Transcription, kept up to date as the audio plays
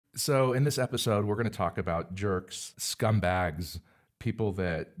So, in this episode, we're going to talk about jerks, scumbags, people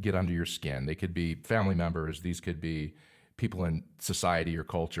that get under your skin. They could be family members, these could be people in society or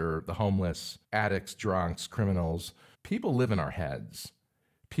culture, the homeless, addicts, drunks, criminals. People live in our heads,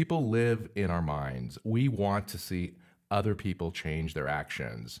 people live in our minds. We want to see other people change their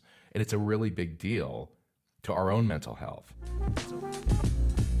actions, and it's a really big deal to our own mental health.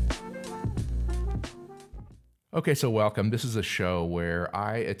 Okay, so welcome. This is a show where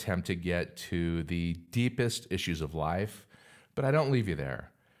I attempt to get to the deepest issues of life, but I don't leave you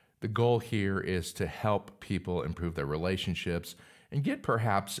there. The goal here is to help people improve their relationships and get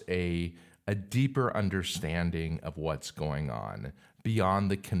perhaps a deeper understanding of what's going on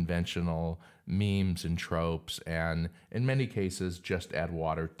beyond the conventional memes and tropes and, in many cases, just add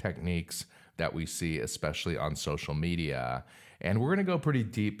water techniques that we see, especially on social media. And we're going to go pretty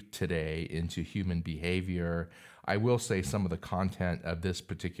deep today into human behavior. I will say some of the content of this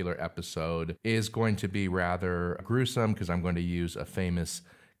particular episode is going to be rather gruesome because I'm going to use a famous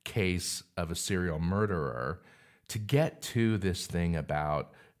case of a serial murderer to get to this thing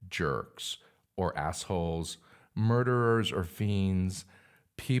about jerks or assholes, murderers or fiends,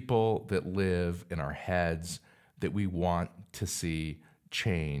 people that live in our heads that we want to see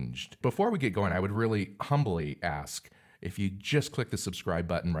changed. Before we get going, I would really humbly ask if you just click the subscribe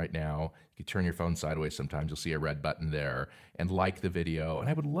button right now. You can turn your phone sideways sometimes, you'll see a red button there, and like the video. And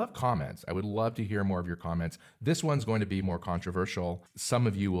I would love comments. I would love to hear more of your comments. This one's going to be more controversial. Some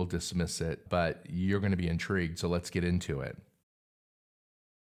of you will dismiss it, but you're going to be intrigued, so let's get into it.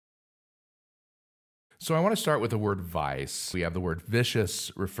 So I want to start with the word vice. We have the word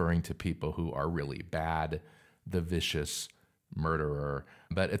vicious, referring to people who are really bad, the vicious murderer.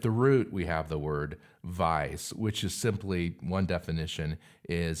 But at the root, we have the word vice, which is simply, one definition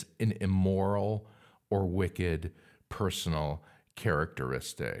is an immoral or wicked personal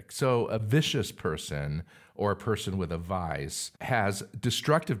characteristic. So a vicious person or a person with a vice has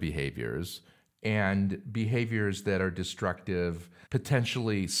destructive behaviors and behaviors that are destructive,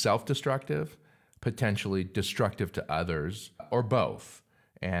 potentially self-destructive, potentially destructive to others, or both.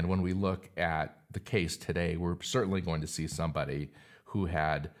 And when we look at the case today, we're certainly going to see somebody who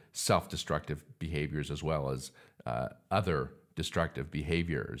had self-destructive behaviors as well as other destructive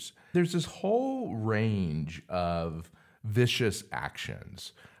behaviors. There's this whole range of vicious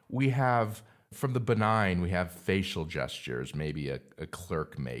actions. We have, from the benign, we have facial gestures, maybe a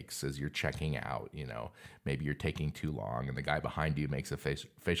clerk makes as you're checking out, maybe you're taking too long and the guy behind you makes a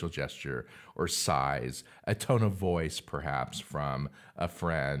facial gesture, or sighs, a tone of voice perhaps from a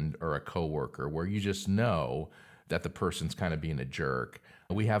friend or a coworker where you just know that the person's kind of being a jerk.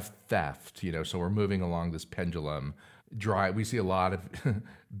 We have theft, so we're moving along this pendulum. We see a lot of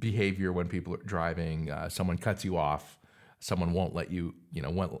behavior when people are driving. Someone cuts you off. Someone won't let you,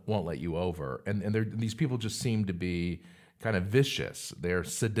 won't let you over. And these people just seem to be kind of vicious. They're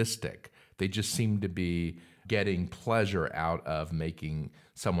sadistic. They just seem to be getting pleasure out of making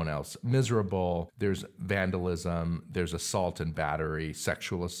someone else miserable. There's vandalism. There's assault and battery,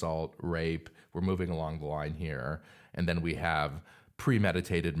 sexual assault, rape. We're moving along the line here. And then we have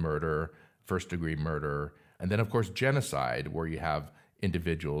premeditated murder, first-degree murder. And then, of course, genocide, where you have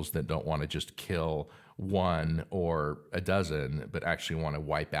individuals that don't want to just kill one or a dozen, but actually want to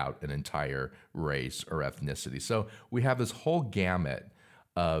wipe out an entire race or ethnicity. So we have this whole gamut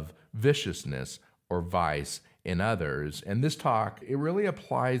of viciousness or vice in others. And this talk, it really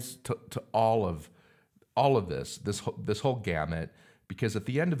applies to all of this whole gamut, because at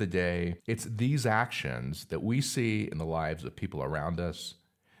the end of the day, it's these actions that we see in the lives of people around us,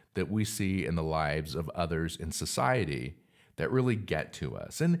 that we see in the lives of others in society, that really get to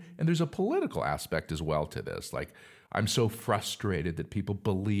us. And there's a political aspect as well to this. Like, I'm so frustrated that people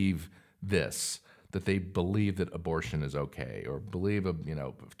believe this, that they believe that abortion is okay, or believe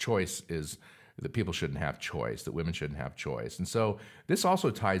choice is that people shouldn't have choice, that women shouldn't have choice. And so this also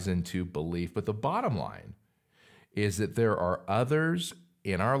ties into belief. But the bottom line is that there are others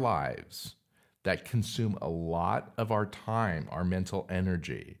in our lives that consume a lot of our time, our mental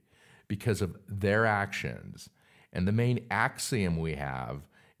energy, because of their actions. And the main axiom we have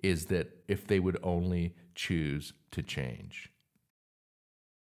is that if they would only choose to change.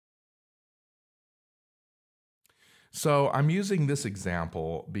 So I'm using this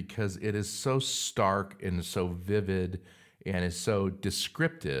example because it is so stark and so vivid and is so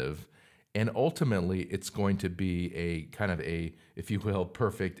descriptive. And ultimately, it's going to be a kind of a, if you will,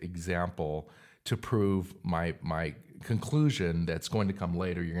 perfect example to prove my conclusion that's going to come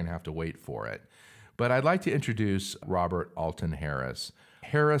later. You're going to have to wait for it. But I'd like to introduce Robert Alton Harris.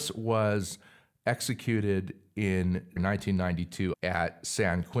 Harris was executed in 1992 at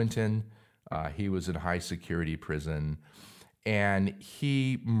San Quentin. He was in high security prison, and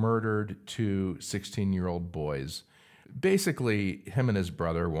he murdered two 16-year-old boys. Basically, him and his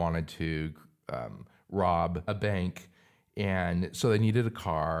brother wanted to rob a bank, and so they needed a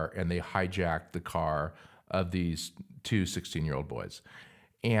car, and they hijacked the car of these two 16-year-old boys.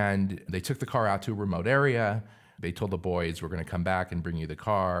 And they took the car out to a remote area. They told the boys, "We're going to come back and bring you the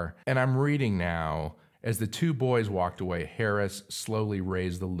car." And I'm reading now, as the two boys walked away, Harris slowly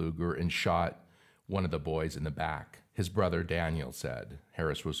raised the Luger and shot one of the boys in the back. His brother Daniel said.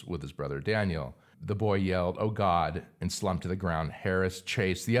 Harris was with his brother Daniel. The boy yelled, "Oh God," and slumped to the ground. Harris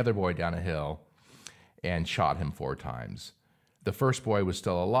chased the other boy down a hill and shot him 4 times. The first boy was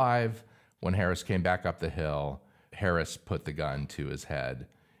still alive. When Harris came back up the hill, Harris put the gun to his head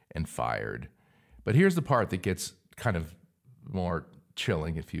and fired. But here's the part that gets kind of more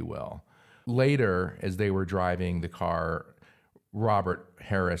chilling, if you will. Later, as they were driving the car, Robert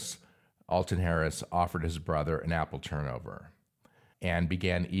Harris, Alton Harris, offered his brother an apple turnover and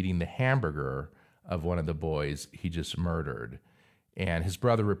began eating the hamburger of one of the boys he just murdered. And his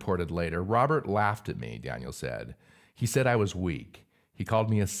brother reported later, "Robert laughed at me," Daniel said. "He said I was weak. He called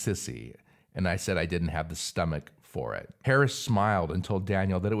me a sissy, and I said I didn't have the stomach for it." Harris smiled and told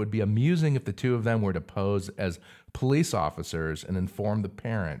Daniel that it would be amusing if the two of them were to pose as police officers and inform the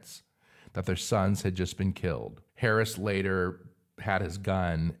parents that their sons had just been killed. Harris later had his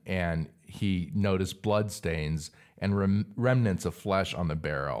gun, and he noticed bloodstains and remnants of flesh on the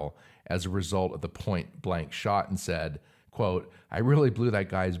barrel as a result of the point-blank shot, and said, quote, "I really blew that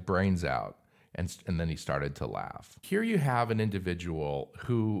guy's brains out." And then he started to laugh. Here you have an individual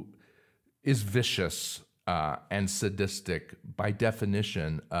who is vicious and sadistic by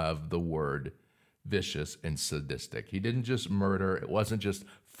definition of the word vicious and sadistic. He didn't just murder. It wasn't just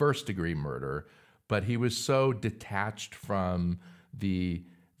first-degree murder, but he was so detached from the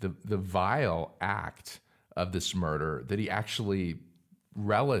vile act of this murder that he actually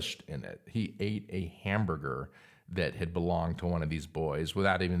relished in it. He ate a hamburger that had belonged to one of these boys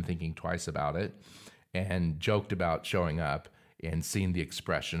without even thinking twice about it, and joked about showing up and seeing the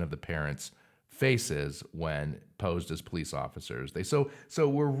expression of the parents' faces when posed as police officers. So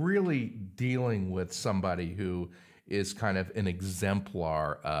we're really dealing with somebody who is kind of an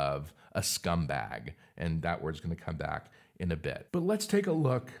exemplar of a scumbag, and that word's going to come back in a bit. But let's take a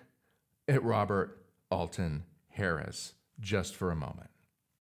look at Robert Alton Harris just for a moment.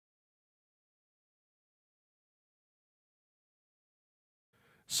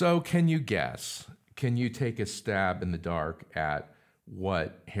 So can you guess? Can you take a stab in the dark at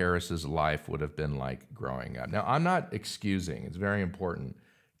what Harris's life would have been like growing up? Now, I'm not excusing. It's very important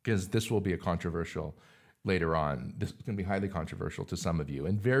because this will be a controversial later on. This is going to be highly controversial to some of you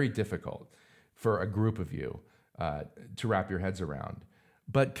and very difficult for a group of you to wrap your heads around.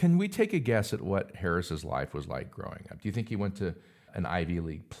 But can we take a guess at what Harris's life was like growing up? Do you think he went to an Ivy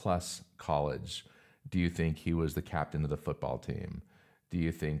League plus college? Do you think he was the captain of the football team? Do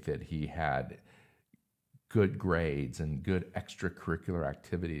you think that he had good grades and good extracurricular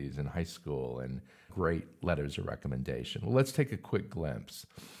activities in high school and great letters of recommendation? Well, let's take a quick glimpse.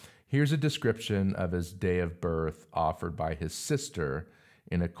 Here's a description of his day of birth offered by his sister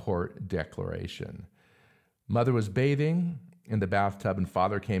in a court declaration. Mother was bathing in the bathtub, and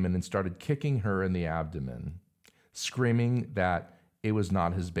father came in and started kicking her in the abdomen, screaming that it was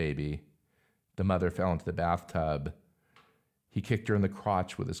not his baby. The mother fell into the bathtub. He kicked her in the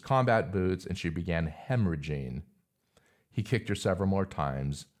crotch with his combat boots, and she began hemorrhaging. He kicked her several more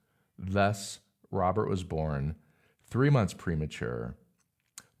times. Thus, Robert was born 3 months premature.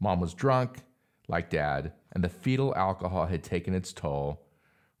 Mom was drunk, like Dad, and the fetal alcohol had taken its toll.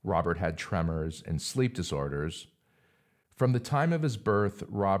 Robert had tremors and sleep disorders. From the time of his birth,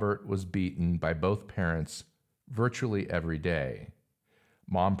 Robert was beaten by both parents virtually every day.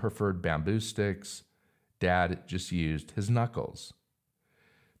 Mom preferred bamboo sticks. Dad just used his knuckles.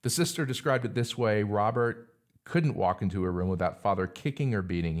 The sister described it this way: Robert couldn't walk into a room without father kicking or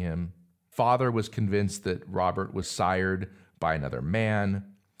beating him. Father was convinced that Robert was sired by another man.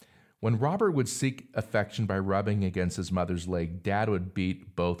 When Robert would seek affection by rubbing against his mother's leg, Dad would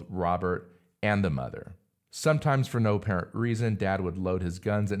beat both Robert and the mother. Sometimes for no apparent reason, Dad would load his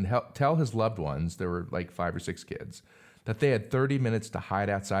guns and tell his loved ones, there were like 5 or 6 kids, that they had 30 minutes to hide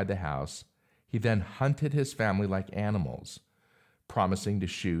outside the house. He then hunted his family like animals, promising to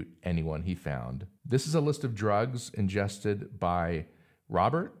shoot anyone he found. This is a list of drugs ingested by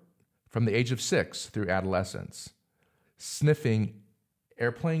Robert from the age of 6 through adolescence: sniffing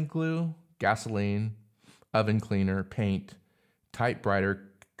airplane glue, gasoline, oven cleaner, paint,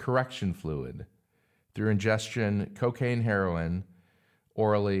 typewriter correction fluid, through ingestion, cocaine, heroin,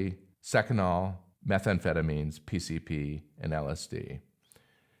 orally, seconal, methamphetamines, PCP, and LSD.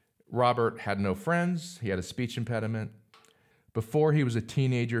 Robert had no friends. He had a speech impediment. Before he was a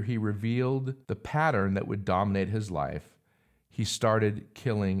teenager, he revealed the pattern that would dominate his life. He started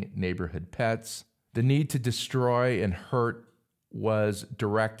killing neighborhood pets. The need to destroy and hurt was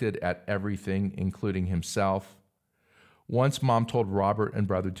directed at everything, including himself. Once mom told Robert and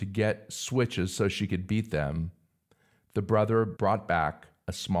brother to get switches so she could beat them, the brother brought back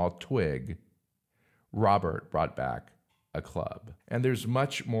a small twig. Robert brought back a club. And there's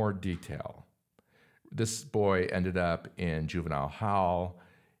much more detail. This boy ended up in juvenile hall.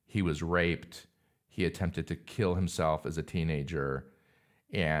 He was raped. He attempted to kill himself as a teenager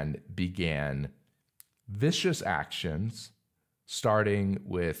and began vicious actions, starting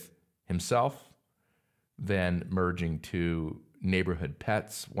with himself, then merging to neighborhood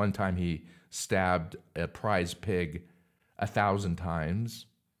pets. One time he stabbed a prize pig 1,000 times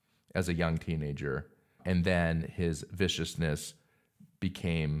as a young teenager, and then his viciousness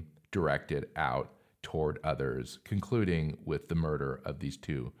became directed out toward others, concluding with the murder of these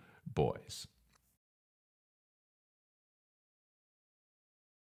two boys.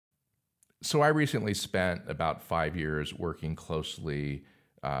 So I recently spent about 5 years working closely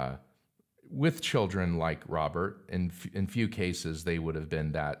with children like Robert. In few cases, they would have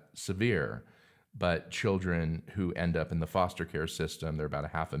been that severe, but children who end up in the foster care system, there are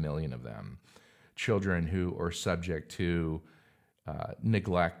about 500,000 of them. Children who are subject to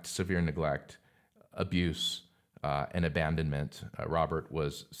neglect, severe neglect, abuse, and abandonment. Robert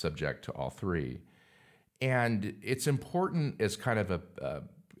was subject to all three. And it's important as kind of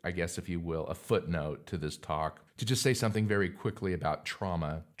I guess, if you will, a footnote to this talk, to just say something very quickly about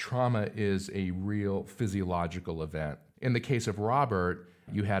trauma. Trauma is a real physiological event. In the case of Robert,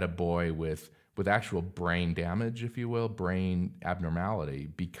 you had a boy with actual brain damage, if you will, brain abnormality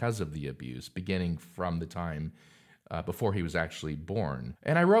because of the abuse, beginning from the time before he was actually born.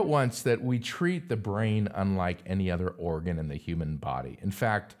 And I wrote once that we treat the brain unlike any other organ in the human body. In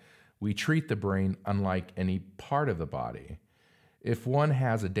fact, we treat the brain unlike any part of the body. If one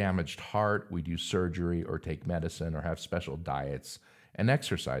has a damaged heart, we do surgery or take medicine or have special diets and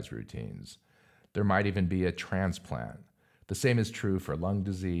exercise routines. There might even be a transplant. The same is true for lung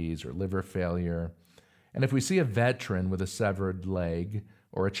disease or liver failure. And if we see a veteran with a severed leg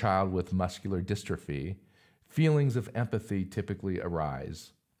or a child with muscular dystrophy, feelings of empathy typically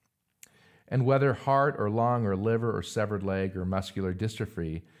arise. And whether heart or lung or liver or severed leg or muscular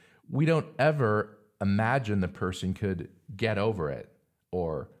dystrophy, we don't ever imagine the person could get over it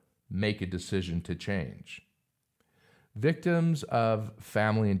or make a decision to change. Victims of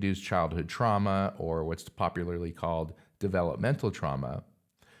family-induced childhood trauma, or what's popularly called developmental trauma,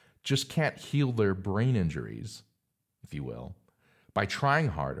 just can't heal their brain injuries, if you will, by trying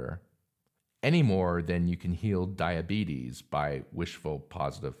harder any more than you can heal diabetes by wishful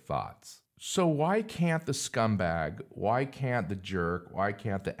positive thoughts. So why can't the scumbag, why can't the jerk, why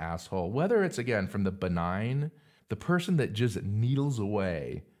can't the asshole, whether it's, again, from the benign, the person that just needles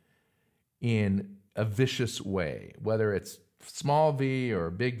away in a vicious way, whether it's small v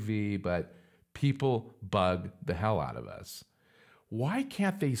or big V, but people bug the hell out of us. Why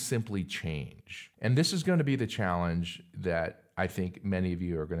can't they simply change? And this is going to be the challenge that I think many of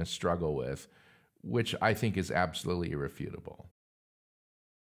you are going to struggle with, which I think is absolutely irrefutable.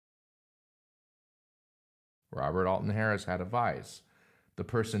 Robert Alton Harris had a vice. The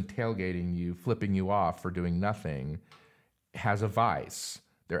person tailgating you, flipping you off for doing nothing, has a vice.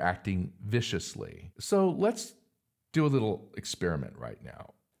 They're acting viciously. So let's do a little experiment right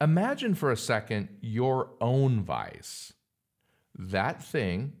now. Imagine for a second your own vice. That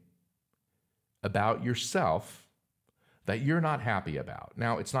thing about yourself that you're not happy about.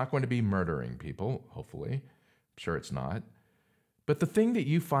 Now, it's not going to be murdering people, hopefully. I'm sure it's not. But the thing that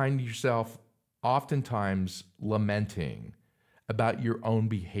you find yourself oftentimes lamenting about your own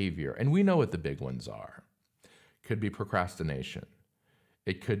behavior, and we know what the big ones are. Could be procrastination.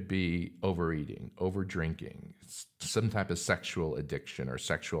 It could be overeating, overdrinking, some type of sexual addiction or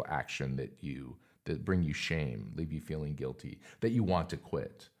sexual action that bring you shame, leave you feeling guilty, that you want to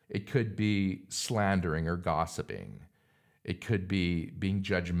quit. It could be slandering or gossiping. It could be being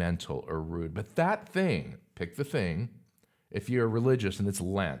judgmental or rude. But that thing, pick the thing, if you're religious and it's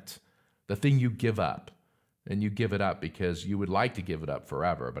Lent, the thing you give up, and you give it up because you would like to give it up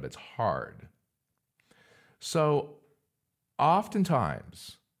forever, but it's hard. So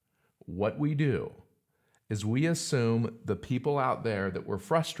oftentimes, what we do is we assume the people out there that we're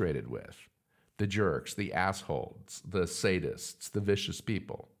frustrated with, the jerks, the assholes, the sadists, the vicious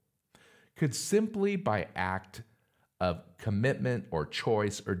people, could simply by act of commitment or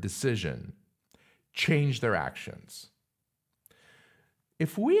choice or decision change their actions.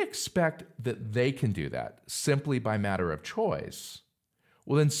 If we expect that they can do that simply by matter of choice,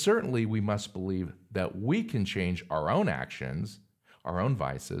 well, then certainly we must believe that we can change our own actions, our own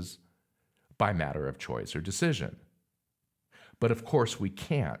vices, by matter of choice or decision. But of course we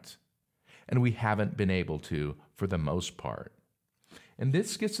can't, and we haven't been able to for the most part. And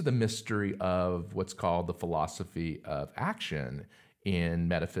this gets to the mystery of what's called the philosophy of action in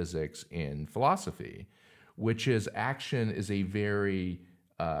metaphysics, in philosophy, which is action is a very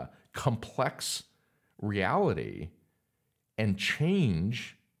complex reality, and changing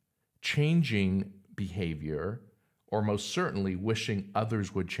behavior, or most certainly wishing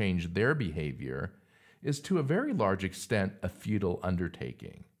others would change their behavior, is to a very large extent a futile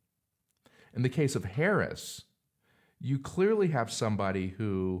undertaking. In the case of Harris, you clearly have somebody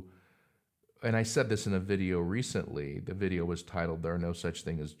who, and I said this in a video recently, the video was titled "There Are No Such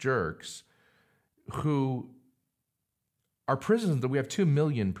Thing as Jerks," who are prisons. We have 2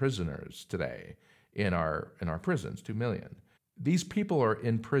 million prisoners today in our prisons, 2 million. These people are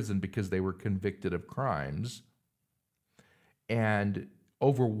in prison because they were convicted of crimes, and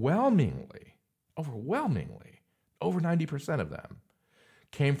overwhelmingly, over 90% of them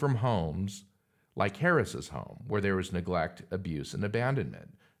came from homes like Harris's home, where there was neglect, abuse, and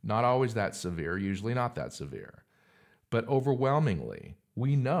abandonment. Not always that severe, usually not that severe. But overwhelmingly,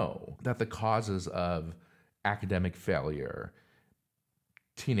 we know that the causes of academic failure,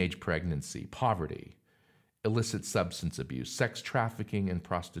 teenage pregnancy, poverty, illicit substance abuse, sex trafficking and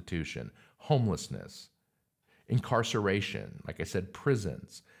prostitution, homelessness, incarceration, like I said,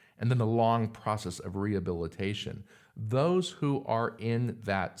 prisons, and then the long process of rehabilitation. Those who are in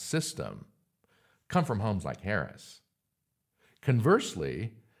that system come from homes like Harris.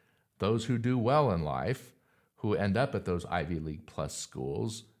 Conversely, those who do well in life, who end up at those Ivy League plus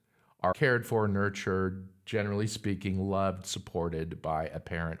schools, are cared for, nurtured, generally speaking, loved, supported by a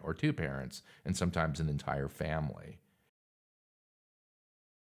parent or 2 parents, and sometimes an entire family.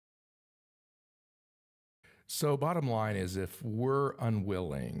 So bottom line is, if we're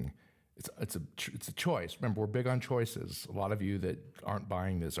unwilling, it's a choice. Remember, we're big on choices. A lot of you that aren't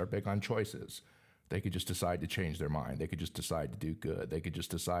buying this are big on choices. They could just decide to change their mind. They could just decide to do good. They could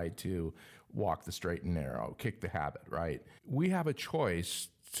just decide to walk the straight and narrow, kick the habit, right? We have a choice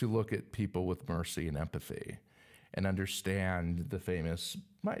to look at people with mercy and empathy and understand the famous,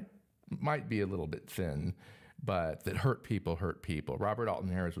 might be a little bit thin, but that hurt people hurt people. Robert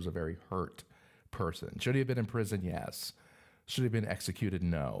Alton Harris was a very hurt person. Should he have been in prison? Yes. Should he have been executed?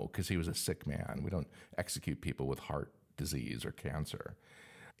 No, because he was a sick man. We don't execute people with heart disease or cancer.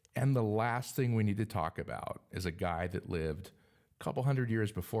 And the last thing we need to talk about is a guy that lived a couple hundred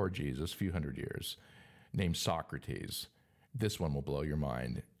years before Jesus, a few hundred years, named Socrates. This one will blow your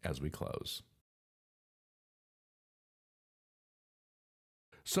mind as we close.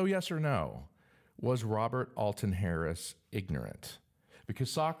 So yes or no, was Robert Alton Harris ignorant?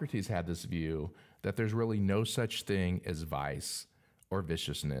 Because Socrates had this view that there's really no such thing as vice or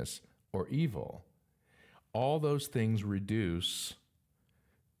viciousness or evil. All those things reduce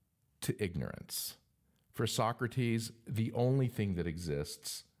to ignorance. For Socrates, the only thing that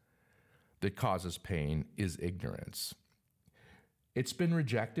exists that causes pain is ignorance. It's been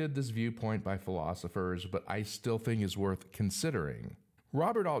rejected, this viewpoint, by philosophers, but I still think is worth considering.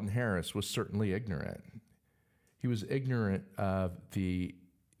 Robert Alton Harris was certainly ignorant. He was ignorant of the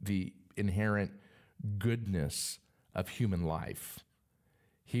inherent goodness of human life.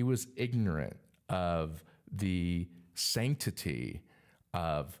 He was ignorant of the sanctity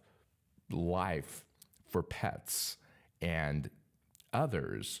of life for pets and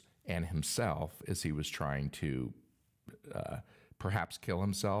others and himself, as he was trying to perhaps kill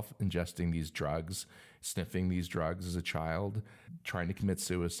himself, ingesting these drugs, sniffing these drugs as a child, trying to commit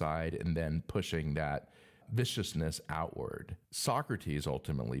suicide, and then pushing that viciousness outward. Socrates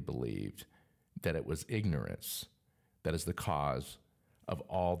ultimately believed that it was ignorance that is the cause of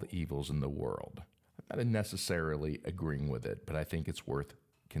all the evils in the world. I'm not necessarily agreeing with it, but I think it's worth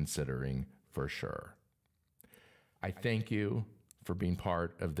considering for sure. I thank you for being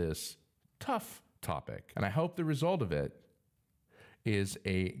part of this tough topic, and I hope the result of it is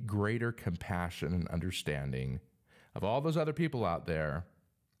a greater compassion and understanding of all those other people out there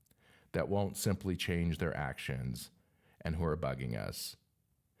that won't simply change their actions and who are bugging us.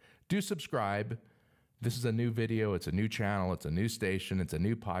 Do subscribe. This is a new video. It's a new channel. It's a new station. It's a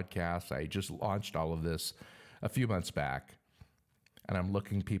new podcast. I just launched all of this a few months back, and I'm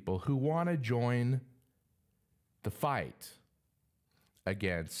looking people who want to join the fight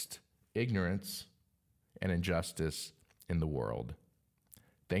against ignorance and injustice in the world.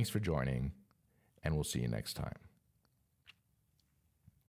 Thanks for joining, and we'll see you next time.